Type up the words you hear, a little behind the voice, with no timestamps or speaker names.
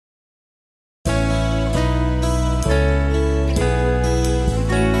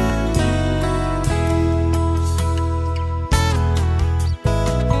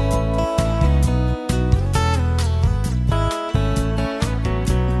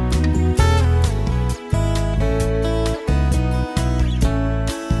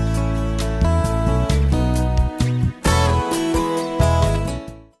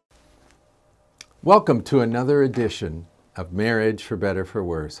Welcome to another edition of Marriage for Better for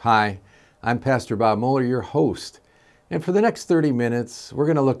Worse. Hi, I'm Pastor Bob Moeller, your host. And for the next 30 minutes, we're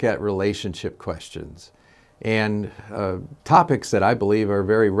going to look at relationship questions and topics that I believe are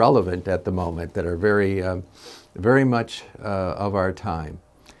very relevant at the moment, that are very much of our time.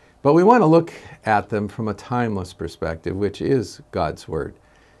 But we want to look at them from a timeless perspective, which is God's Word.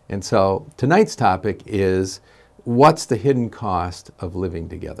 And so tonight's topic is, what's the hidden cost of living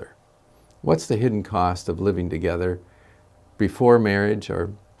together? What's the hidden cost of living together before marriage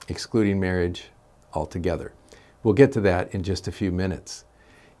or excluding marriage altogether? We'll get to that in just a few minutes.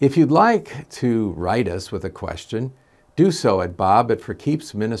 If you'd like to write us with a question, do so at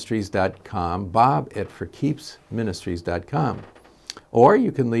bob@forkeepsministries.com, bob@forkeepsministries.com. Or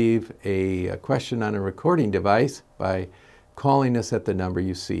you can leave a question on a recording device by calling us at the number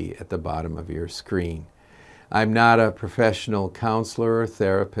you see at the bottom of your screen. I'm not a professional counselor or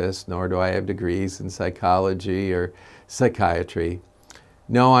therapist, nor do I have degrees in psychology or psychiatry.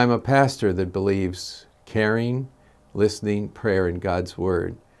 No, I'm a pastor that believes caring, listening, prayer, and God's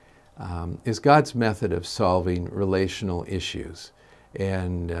Word is God's method of solving relational issues.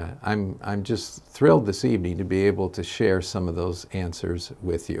 And I'm just thrilled this evening to be able to share some of those answers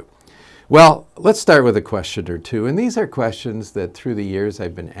with you. Well, let's start with a question or two. And these are questions that through the years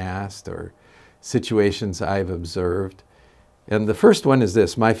I've been asked, or situations I've observed. And the first one is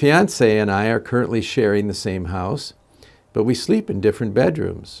this: my fiance and I are currently sharing the same house, but we sleep in different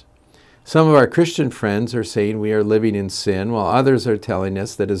bedrooms. Some of our Christian friends are saying we are living in sin, while others are telling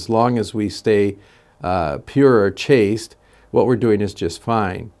us that as long as we stay pure or chaste, what we're doing is just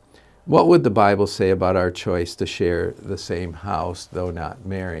fine. What would the Bible say about our choice to share the same house, though not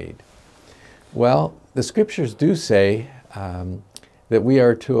married? Well, the scriptures do say that we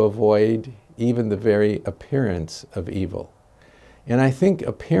are to avoid even the very appearance of evil. And I think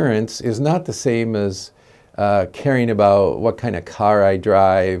appearance is not the same as caring about what kind of car I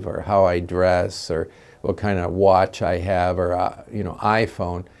drive, or how I dress, or what kind of watch I have, or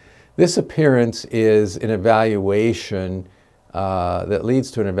iPhone. This appearance is an evaluation that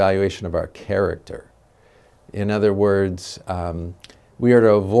leads to an evaluation of our character. In other words, we are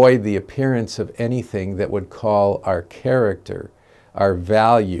to avoid the appearance of anything that would call our character, our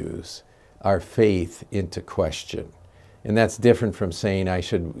values, our faith into question. And that's different from saying I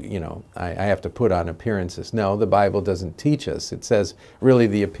should, I have to put on appearances. No, the Bible doesn't teach us. It says really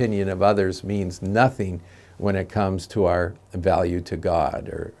the opinion of others means nothing when it comes to our value to God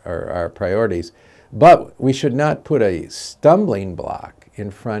or our priorities. But we should not put a stumbling block in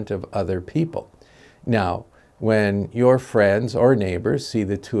front of other people. Now, when your friends or neighbors see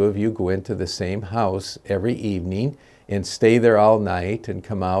the two of you go into the same house every evening and stay there all night and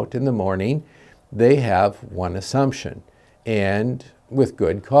come out in the morning, they have one assumption, and with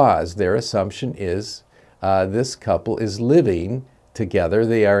good cause. Their assumption is this couple is living together.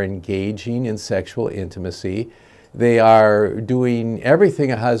 They are engaging in sexual intimacy. They are doing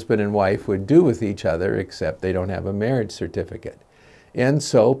everything a husband and wife would do with each other, except they don't have a marriage certificate. And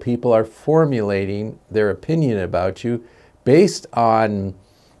so people are formulating their opinion about you based on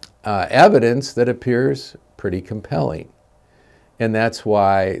evidence that appears pretty compelling. And that's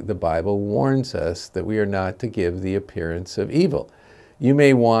why the Bible warns us that we are not to give the appearance of evil. You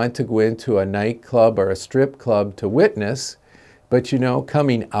may want to go into a nightclub or a strip club to witness, but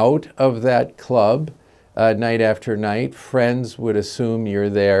coming out of that club night after night, friends would assume you're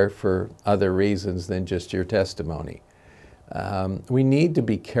there for other reasons than just your testimony. We need to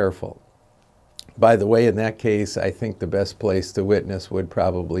be careful. By the way, in that case, I think the best place to witness would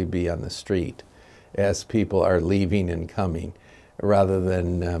probably be on the street, as people are leaving and coming, rather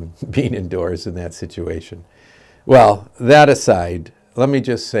than being indoors in that situation. Well, that aside, let me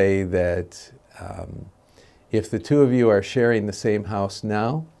just say that if the two of you are sharing the same house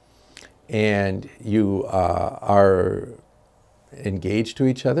now, and you are engaged to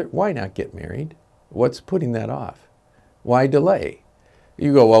each other, why not get married? What's putting that off? Why delay?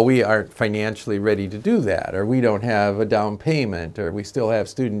 You go, well, we aren't financially ready to do that, or we don't have a down payment, or we still have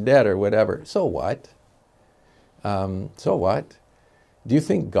student debt, or whatever. So what? So what? Do you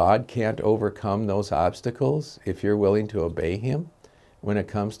think God can't overcome those obstacles if you're willing to obey Him when it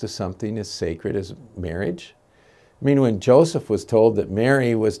comes to something as sacred as marriage? I mean, when Joseph was told that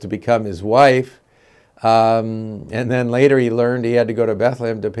Mary was to become his wife, and then later he learned he had to go to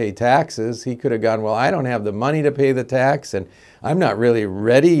Bethlehem to pay taxes, he could have gone, well, I don't have the money to pay the tax, and I'm not really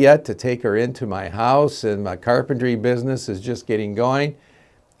ready yet to take her into my house, and my carpentry business is just getting going.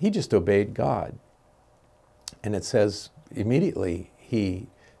 He just obeyed God. And it says immediately he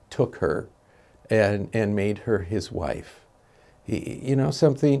took her and made her his wife.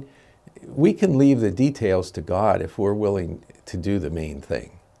 Something, we can leave the details to God if we're willing to do the main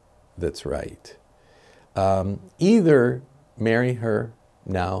thing that's right. Either marry her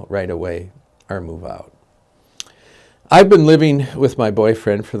now, right away, or move out. I've been living with my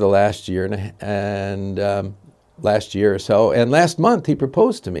boyfriend for the last year last year or so, and last month he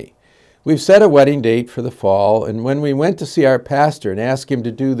proposed to me. We've set a wedding date for the fall, and when we went to see our pastor and asked him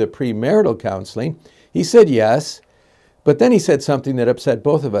to do the premarital counseling, he said yes, but then he said something that upset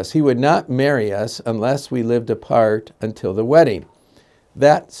both of us. He would not marry us unless we lived apart until the wedding.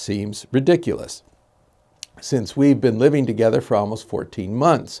 That seems ridiculous, since we've been living together for almost 14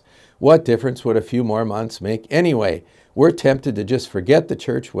 months. What difference would a few more months make anyway? We're tempted to just forget the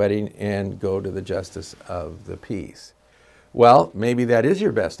church wedding and go to the justice of the peace. Well, maybe that is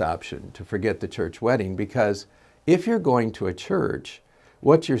your best option, to forget the church wedding, because if you're going to a church,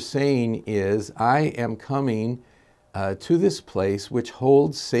 what you're saying is, I am coming to this place which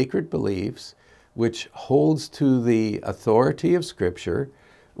holds sacred beliefs, which holds to the authority of Scripture,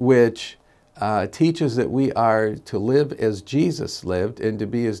 which teaches that we are to live as Jesus lived and to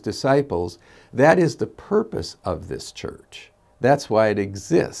be his disciples. That is the purpose of this church. That's why it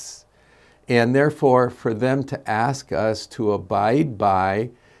exists. And therefore, for them to ask us to abide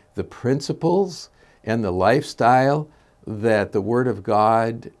by the principles and the lifestyle that the Word of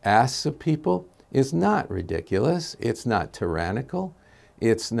God asks of people is not ridiculous. It's not tyrannical.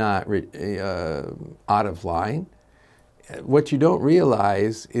 It's not out of line. What you don't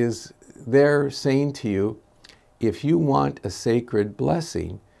realize is they're saying to you, if you want a sacred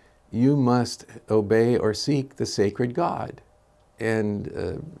blessing, you must obey or seek the sacred God.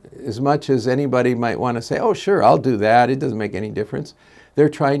 And as much as anybody might want to say, oh, sure, I'll do that, it doesn't make any difference, they're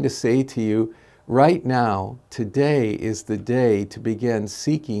trying to say to you, right now, today is the day to begin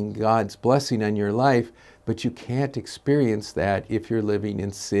seeking God's blessing on your life, but you can't experience that if you're living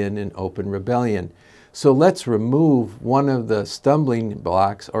in sin and open rebellion. So let's remove one of the stumbling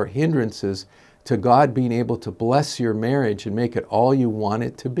blocks or hindrances to God being able to bless your marriage and make it all you want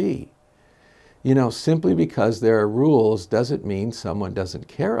it to be. You know, simply because there are rules doesn't mean someone doesn't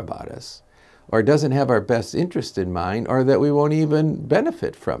care about us or doesn't have our best interest in mind, or that we won't even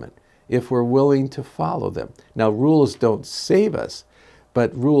benefit from it if we're willing to follow them. Now, rules don't save us,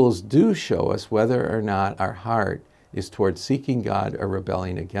 but rules do show us whether or not our heart is towards seeking God or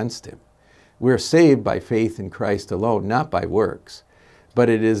rebelling against him. We're saved by faith in Christ alone, not by works. But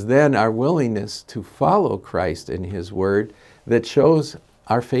it is then our willingness to follow Christ and his word that shows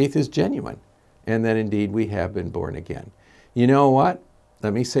our faith is genuine, and that indeed we have been born again. You know what?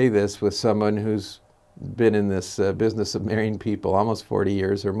 Let me say this with someone who's been in this business of marrying people almost 40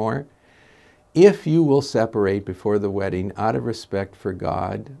 years or more. If you will separate before the wedding out of respect for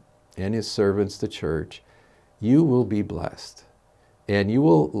God and his servants, the church, you will be blessed. And you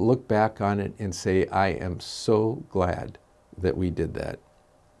will look back on it and say, I am so glad that we did that.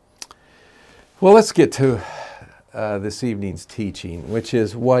 Well, let's get to this evening's teaching, which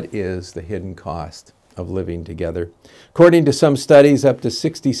is, what is the hidden cost of living together? According to some studies, up to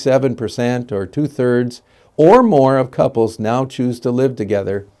 67% or 2/3 or more of couples now choose to live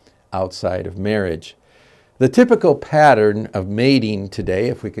together outside of marriage. The typical pattern of mating today,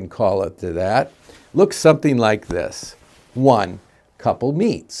 if we can call it that, looks something like this. 1, couple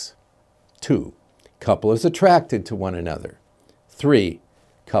meets. 2, couple is attracted to one another. 3,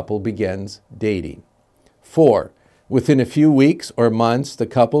 couple begins dating. 4, within a few weeks or months, the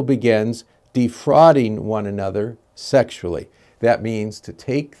couple begins defrauding one another sexually. That means to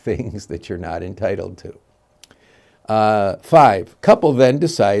take things that you're not entitled to. 5, couple then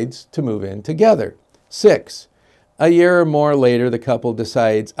decides to move in together. 6, a year or more later, the couple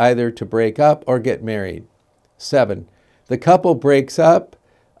decides either to break up or get married. 7, the couple breaks up.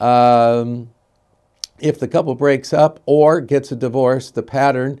 If the couple breaks up or gets a divorce, the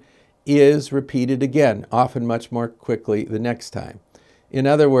pattern is repeated again, often much more quickly the next time. In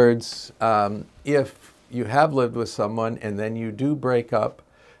other words, if you have lived with someone and then you do break up,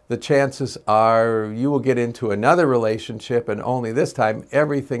 the chances are you will get into another relationship, and only this time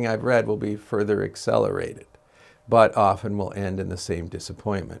everything I've read will be further accelerated, but often will end in the same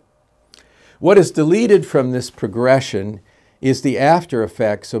disappointment. What is deleted from this progression is the after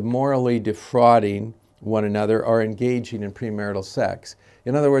effects of morally defrauding one another or engaging in premarital sex.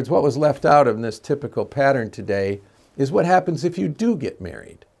 In other words, what was left out of this typical pattern today is what happens if you do get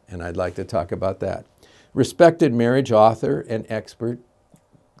married, and I'd like to talk about that. Respected marriage author and expert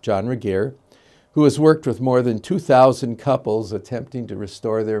John Regier, who has worked with more than 2,000 couples attempting to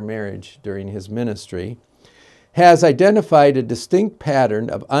restore their marriage during his ministry, has identified a distinct pattern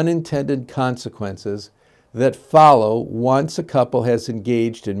of unintended consequences that follow once a couple has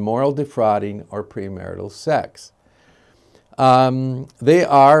engaged in moral defrauding or premarital sex. They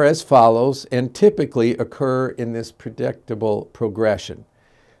are as follows and typically occur in this predictable progression.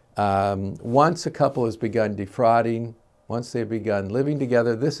 Once a couple has begun defrauding, once they've begun living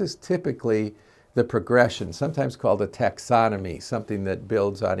together, this is typically the progression, sometimes called a taxonomy, something that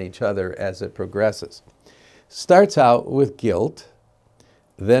builds on each other as it progresses. Starts out with guilt,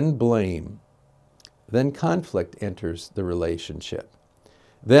 then blame, then conflict enters the relationship,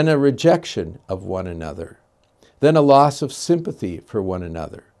 then a rejection of one another, then a loss of sympathy for one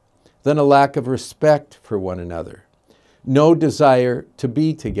another, then a lack of respect for one another, no desire to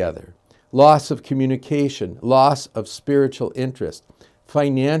be together, loss of communication, loss of spiritual interest,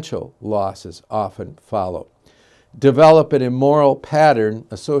 financial losses often follow. Develop an immoral pattern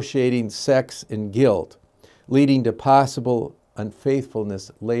associating sex and guilt, leading to possible unfaithfulness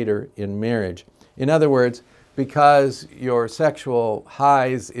later in marriage. In other words, because your sexual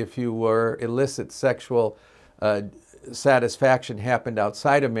highs, if you were, illicit sexual satisfaction happened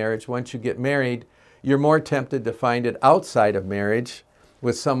outside of marriage, once you get married, you're more tempted to find it outside of marriage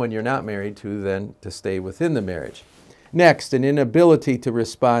with someone you're not married to than to stay within the marriage. Next, an inability to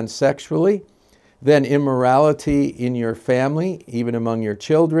respond sexually, then immorality in your family, even among your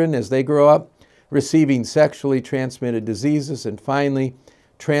children as they grow up, receiving sexually transmitted diseases, and finally,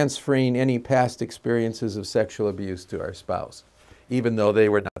 transferring any past experiences of sexual abuse to our spouse, even though they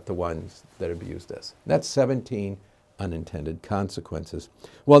were not the ones that abused us. That's 17 unintended consequences.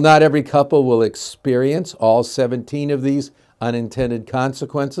 Well, not every couple will experience all 17 of these unintended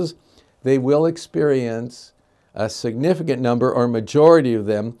consequences. They will experience a significant number or majority of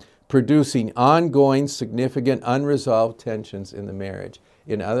them, producing ongoing significant unresolved tensions in the marriage.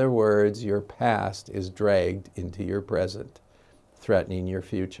 In other words, your past is dragged into your present, threatening your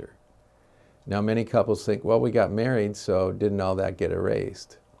future. Now, many couples think, well, we got married, so didn't all that get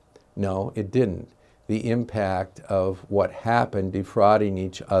erased? No, it didn't. The impact of what happened defrauding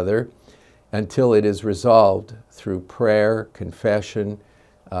each other until it is resolved through prayer, confession,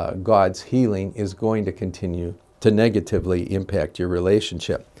 God's healing is going to continue to negatively impact your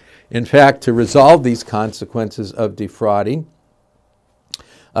relationship. In fact, to resolve these consequences of defrauding,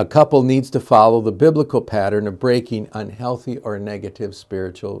 a couple needs to follow the biblical pattern of breaking unhealthy or negative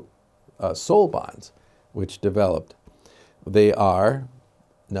spiritual soul bonds which developed. They are,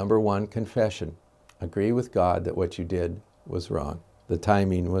 number one, confession. Agree with God that what you did was wrong. The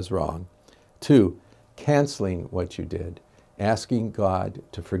timing was wrong. 2, canceling what you did, asking God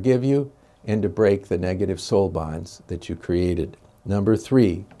to forgive you and to break the negative soul bonds that you created. Number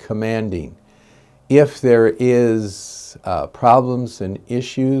 3, commanding. If there is problems and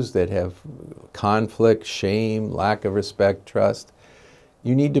issues that have conflict, shame, lack of respect, trust,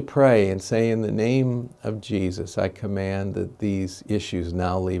 you need to pray and say, in the name of Jesus, I command that these issues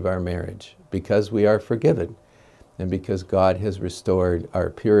now leave our marriage, because we are forgiven and because God has restored our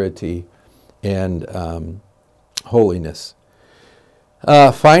purity and holiness.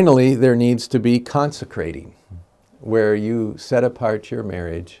 Finally, there needs to be consecrating, where you set apart your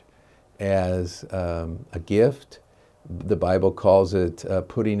marriage as a gift. The Bible calls it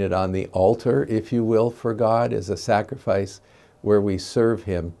putting it on the altar, if you will, for God, as a sacrifice where we serve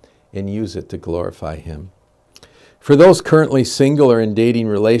Him and use it to glorify Him. For those currently single or in dating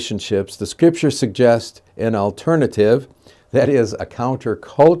relationships, the Scripture suggests an alternative, that is, a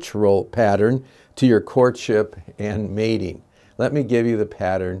countercultural pattern to your courtship and mating. Let me give you the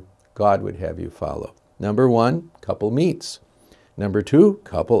pattern God would have you follow. Number 1, couple meets. Number 2,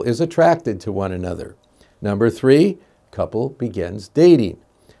 couple is attracted to one another. Number 3, couple begins dating.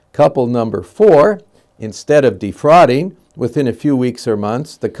 Couple number 4, instead of defrauding, within a few weeks or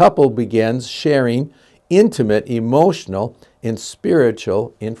months, the couple begins sharing intimate, emotional, and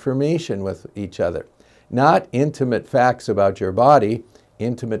spiritual information with each other. Not intimate facts about your body,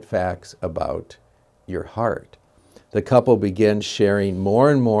 intimate facts about your heart. The couple begins sharing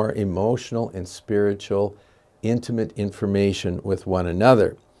more and more emotional and spiritual, intimate information with one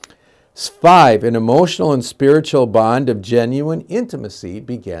another. 5, an emotional and spiritual bond of genuine intimacy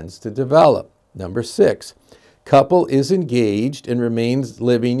begins to develop. Number 6, couple is engaged and remains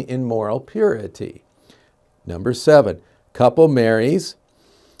living in moral purity. Number 7, couple marries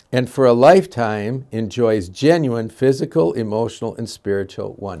and for a lifetime enjoys genuine physical, emotional, and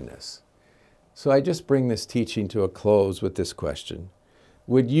spiritual oneness. So I just bring this teaching to a close with this question.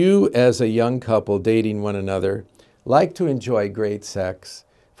 Would you, as a young couple dating one another, like to enjoy great sex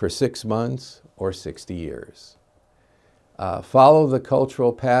for 6 months or 60 years? Follow the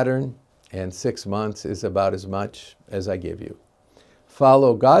cultural pattern, and 6 months is about as much as I give you.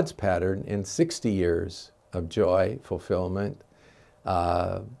 Follow God's pattern, and 60 years of joy, fulfillment,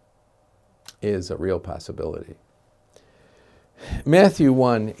 is a real possibility. Matthew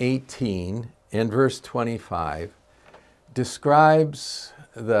 1:18 and verse 25 describes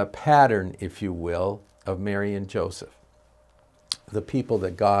the pattern, if you will, of Mary and Joseph, the people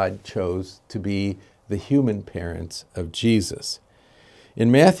that God chose to be the human parents of Jesus.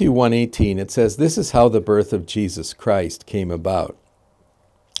 In Matthew 1:18 it says, "This is how the birth of Jesus Christ came about.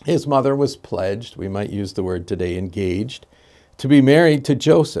 His mother was pledged," we might use the word today, engaged, "to be married to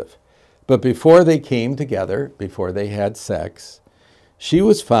Joseph. But before they came together, before they had sex, she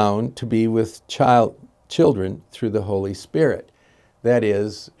was found to be with children through the Holy Spirit." That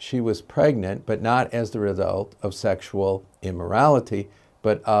is, she was pregnant, but not as the result of sexual immorality,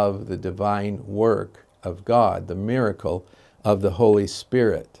 but of the divine work of God, the miracle of the Holy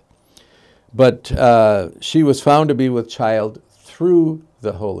Spirit. But she was found to be with child through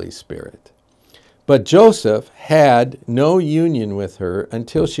the Holy Spirit. But Joseph had no union with her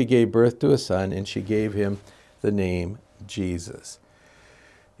until she gave birth to a son, and she gave him the name Jesus.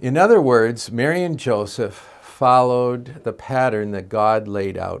 In other words, Mary and Joseph followed the pattern that God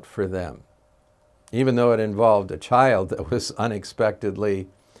laid out for them. Even though it involved a child that was unexpectedly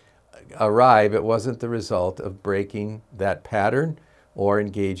arrive, it wasn't the result of breaking that pattern or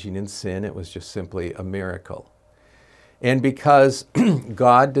engaging in sin. It was just simply a miracle. And because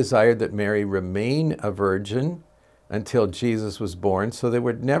God desired that Mary remain a virgin until Jesus was born, so there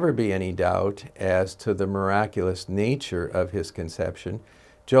would never be any doubt as to the miraculous nature of his conception,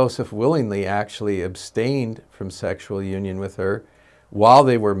 Joseph willingly actually abstained from sexual union with her while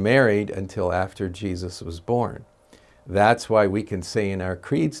they were married until after Jesus was born. That's why we can say in our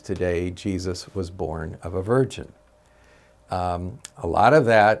creeds today, Jesus was born of a virgin. A lot of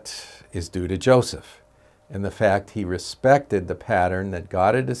that is due to Joseph and the fact he respected the pattern that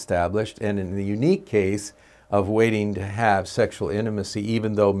God had established, and in the unique case of waiting to have sexual intimacy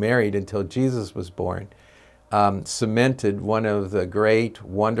even though married until Jesus was born, cemented one of the great,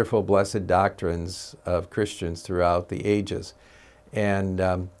 wonderful, blessed doctrines of Christians throughout the ages.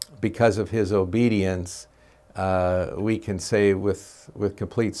 And because of his obedience, we can say with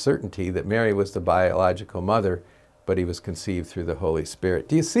complete certainty that Mary was the biological mother, but he was conceived through the Holy Spirit.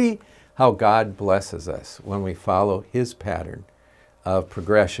 Do you see how God blesses us when we follow his pattern of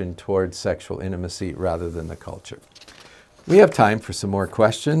progression towards sexual intimacy rather than the culture? We have time for some more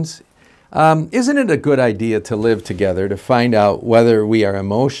questions. Isn't it a good idea to live together to find out whether we are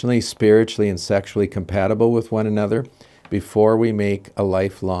emotionally, spiritually, and sexually compatible with one another before we make a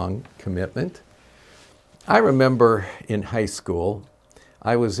lifelong commitment? I remember in high school,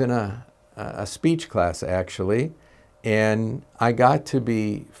 I was in a speech class actually, and I got to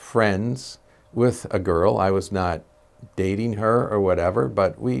be friends with a girl. I was not dating her or whatever,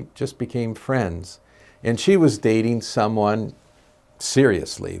 but we just became friends. And she was dating someone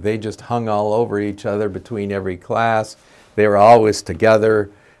seriously. They just hung all over each other between every class. They were always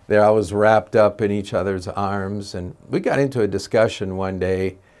together. They're always wrapped up in each other's arms. And we got into a discussion one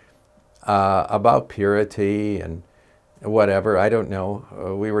day about purity and whatever, I don't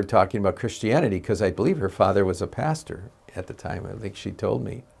know. We were talking about Christianity because I believe her father was a pastor at the time. I think she told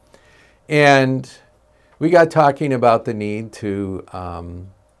me. And we got talking about the need to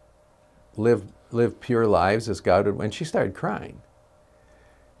live pure lives as God would, and she started crying.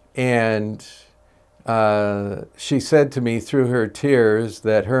 And she said to me through her tears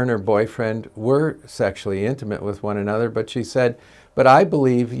that her and her boyfriend were sexually intimate with one another, but she said, "But I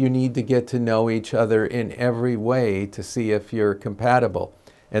believe you need to get to know each other in every way to see if you're compatible."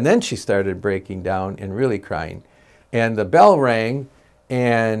 And then she started breaking down and really crying. And the bell rang,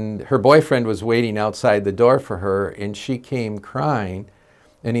 and her boyfriend was waiting outside the door for her, and she came crying.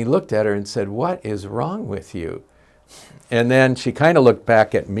 And he looked at her and said, "What is wrong with you?" And then she kind of looked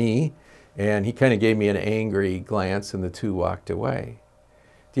back at me, and he kind of gave me an angry glance, and the two walked away.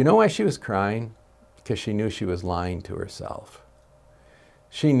 Do you know why she was crying? Because she knew she was lying to herself.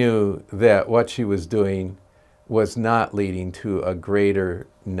 She knew that what she was doing was not leading to a greater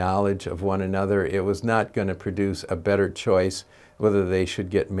knowledge of one another. It was not going to produce a better choice whether they should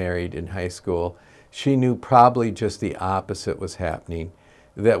get married in high school. She knew probably just the opposite was happening,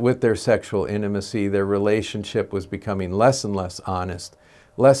 that with their sexual intimacy, their relationship was becoming less and less honest,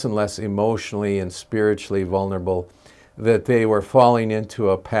 less and less emotionally and spiritually vulnerable, that they were falling into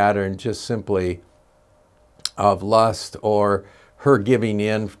a pattern just simply of lust or her giving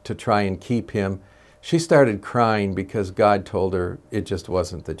in to try and keep him. She started crying because God told her it just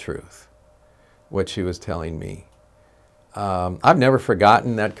wasn't the truth, what she was telling me. I've never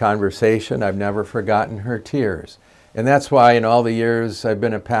forgotten that conversation. I've never forgotten her tears. And that's why in all the years I've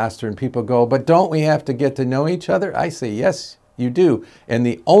been a pastor and people go, but don't we have to get to know each other? I say, yes, you do. And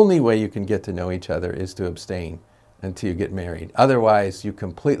the only way you can get to know each other is to abstain until you get married. Otherwise, you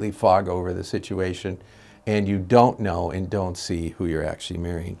completely fog over the situation and you don't know and don't see who you're actually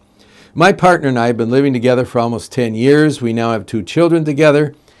marrying. My partner and I have been living together for almost 10 years. We now have 2 children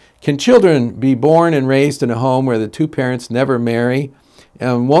together. Can children be born and raised in a home where the 2 parents never marry?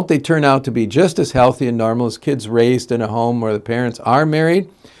 And won't they turn out to be just as healthy and normal as kids raised in a home where the parents are married?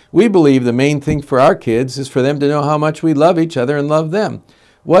 We believe the main thing for our kids is for them to know how much we love each other and love them.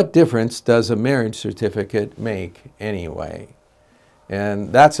 What difference does a marriage certificate make anyway?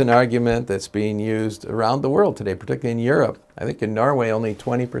 And that's an argument that's being used around the world today, particularly in Europe. I think in Norway only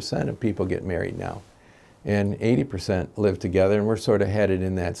 20% of people get married now, and 80% live together, and we're sort of headed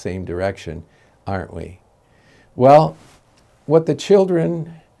in that same direction, aren't we? Well, what the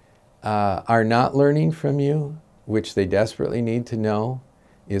children are not learning from you, which they desperately need to know,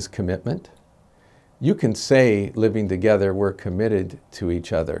 is commitment. You can say, living together, we're committed to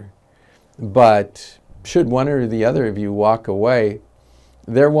each other. But should one or the other of you walk away,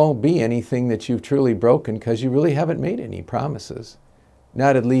 there won't be anything that you've truly broken because you really haven't made any promises.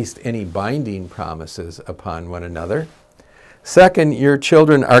 Not at least any binding promises upon one another. Second, your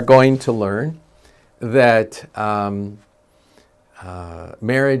children are going to learn that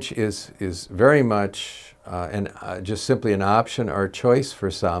marriage is very much just simply an option or a choice for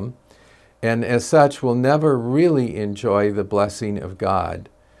some, and as such will never really enjoy the blessing of God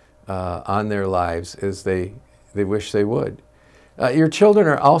on their lives as they wish they would. Your children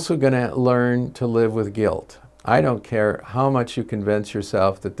are also going to learn to live with guilt. I don't care how much you convince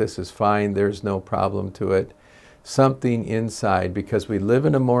yourself that this is fine, there's no problem to it. Something inside, because we live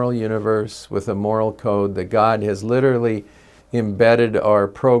in a moral universe with a moral code that God has literally embedded or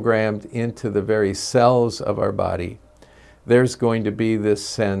programmed into the very cells of our body, there's going to be this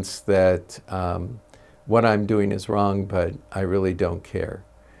sense that what I'm doing is wrong, but I really don't care.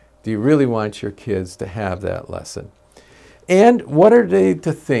 Do you really want your kids to have that lesson? And what are they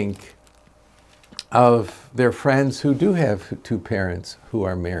to think of their friends who do have 2 parents who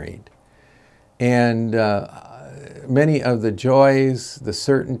are married? And many of the joys, the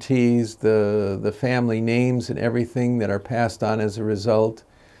certainties, the family names and everything that are passed on as a result,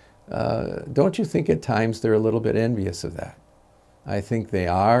 don't you think at times they're a little bit envious of that? I think they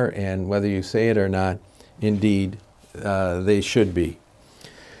are, and whether you say it or not, indeed, they should be.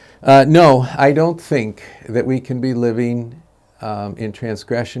 No, I don't think that we can be living in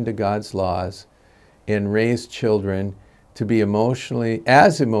transgression to God's laws and raise children to be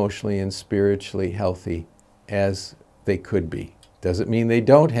as emotionally and spiritually healthy as they could be. Doesn't mean they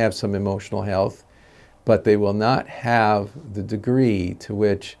don't have some emotional health, but they will not have the degree to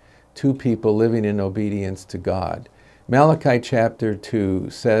which 2 people living in obedience to God. Malachi chapter 2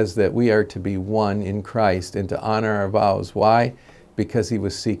 says that we are to be one in Christ and to honor our vows. Why? Because he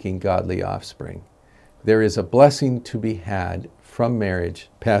was seeking godly offspring. There is a blessing to be had from marriage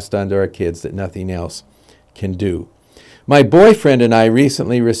passed on to our kids that nothing else can do. My boyfriend and I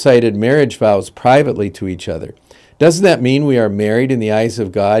recently recited marriage vows privately to each other. Doesn't that mean we are married in the eyes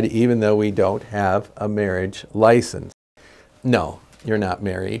of God even though we don't have a marriage license? No, you're not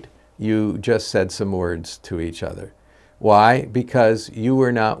married. You just said some words to each other. Why? Because you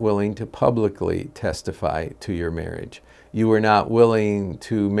were not willing to publicly testify to your marriage. You were not willing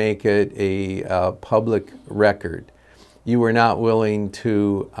to make it a public record. You were not willing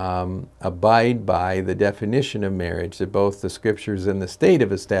to abide by the definition of marriage that both the scriptures and the state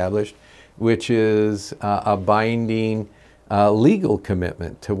have established, which is a binding legal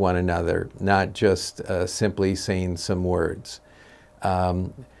commitment to one another, not just simply saying some words.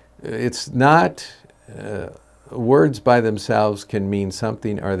 It's not, words by themselves can mean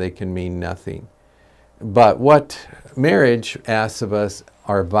something or they can mean nothing. But what marriage asks of us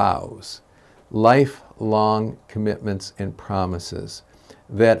are vows, lifelong commitments and promises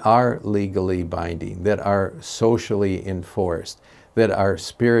that are legally binding, that are socially enforced, that are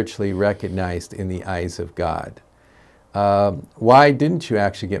spiritually recognized in the eyes of God. Why didn't you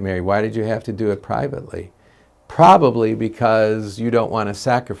actually get married? Why did you have to do it privately? Probably because you don't want to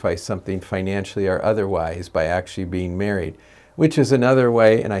sacrifice something financially or otherwise by actually being married, which is another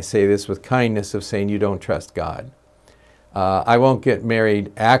way, and I say this with kindness, of saying you don't trust God. I won't get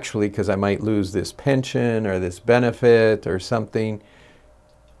married actually because I might lose this pension or this benefit or something.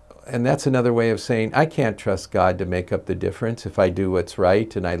 And that's another way of saying I can't trust God to make up the difference if I do what's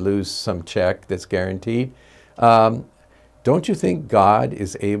right and I lose some check that's guaranteed. Don't you think God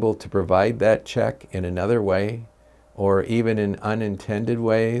is able to provide that check in another way or even in unintended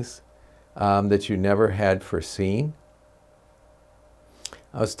ways that you never had foreseen?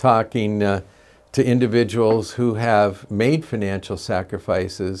 I was talking to individuals who have made financial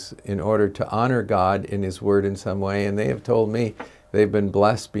sacrifices in order to honor God in His Word in some way, and they have told me they've been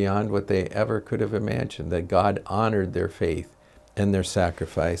blessed beyond what they ever could have imagined, that God honored their faith and their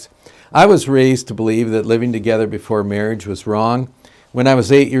sacrifice. I was raised to believe that living together before marriage was wrong. When I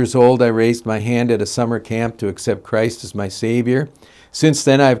was 8 years old, I raised my hand at a summer camp to accept Christ as my Savior. Since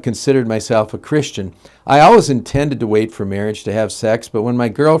then, I have considered myself a Christian. I always intended to wait for marriage to have sex, but when my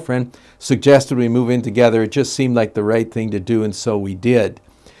girlfriend suggested we move in together, it just seemed like the right thing to do, and so we did.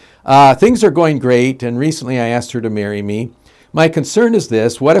 Things are going great, and recently I asked her to marry me. My concern is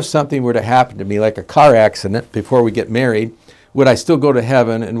this: what if something were to happen to me, like a car accident, before we get married? Would I still go to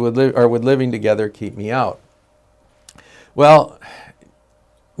heaven, and would living together keep me out? Well,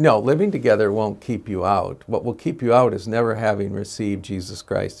 no, living together won't keep you out. What will keep you out is never having received Jesus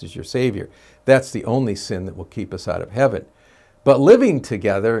Christ as your Savior. That's the only sin that will keep us out of heaven. But living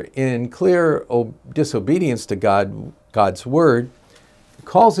together in clear disobedience to God's Word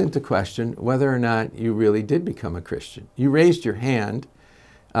calls into question whether or not you really did become a Christian. You raised your hand,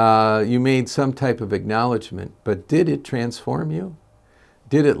 you made some type of acknowledgement, but did it transform you?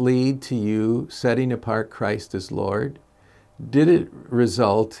 Did it lead to you setting apart Christ as Lord? Did it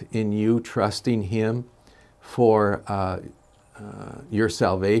result in you trusting Him for your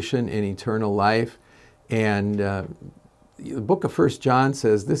salvation and eternal life? And the book of 1 John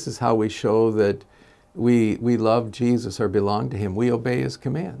says this is how we show that we love Jesus or belong to Him. We obey His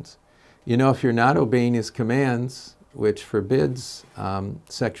commands. You know, if you're not obeying His commands, which forbids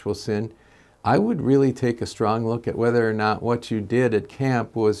sexual sin, I would really take a strong look at whether or not what you did at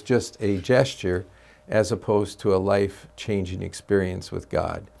camp was just a gesture as opposed to a life-changing experience with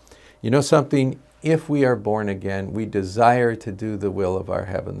God. You know something? If we are born again, we desire to do the will of our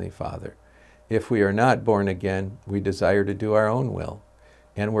Heavenly Father. If we are not born again, we desire to do our own will,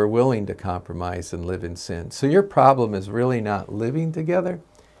 and we're willing to compromise and live in sin. So your problem is really not living together.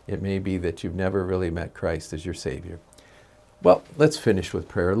 It may be that you've never really met Christ as your Savior. Well, let's finish with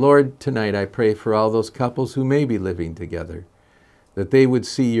prayer. Lord, tonight I pray for all those couples who may be living together, that they would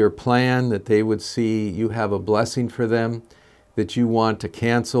see your plan, that they would see you have a blessing for them, that you want to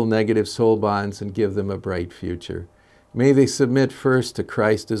cancel negative soul bonds and give them a bright future. May they submit first to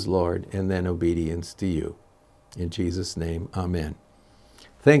Christ as Lord and then obedience to you. In Jesus' name, amen.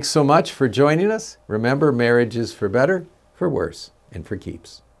 Thanks so much for joining us. Remember, marriage is for better, for worse, and for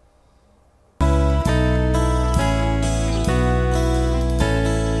keeps.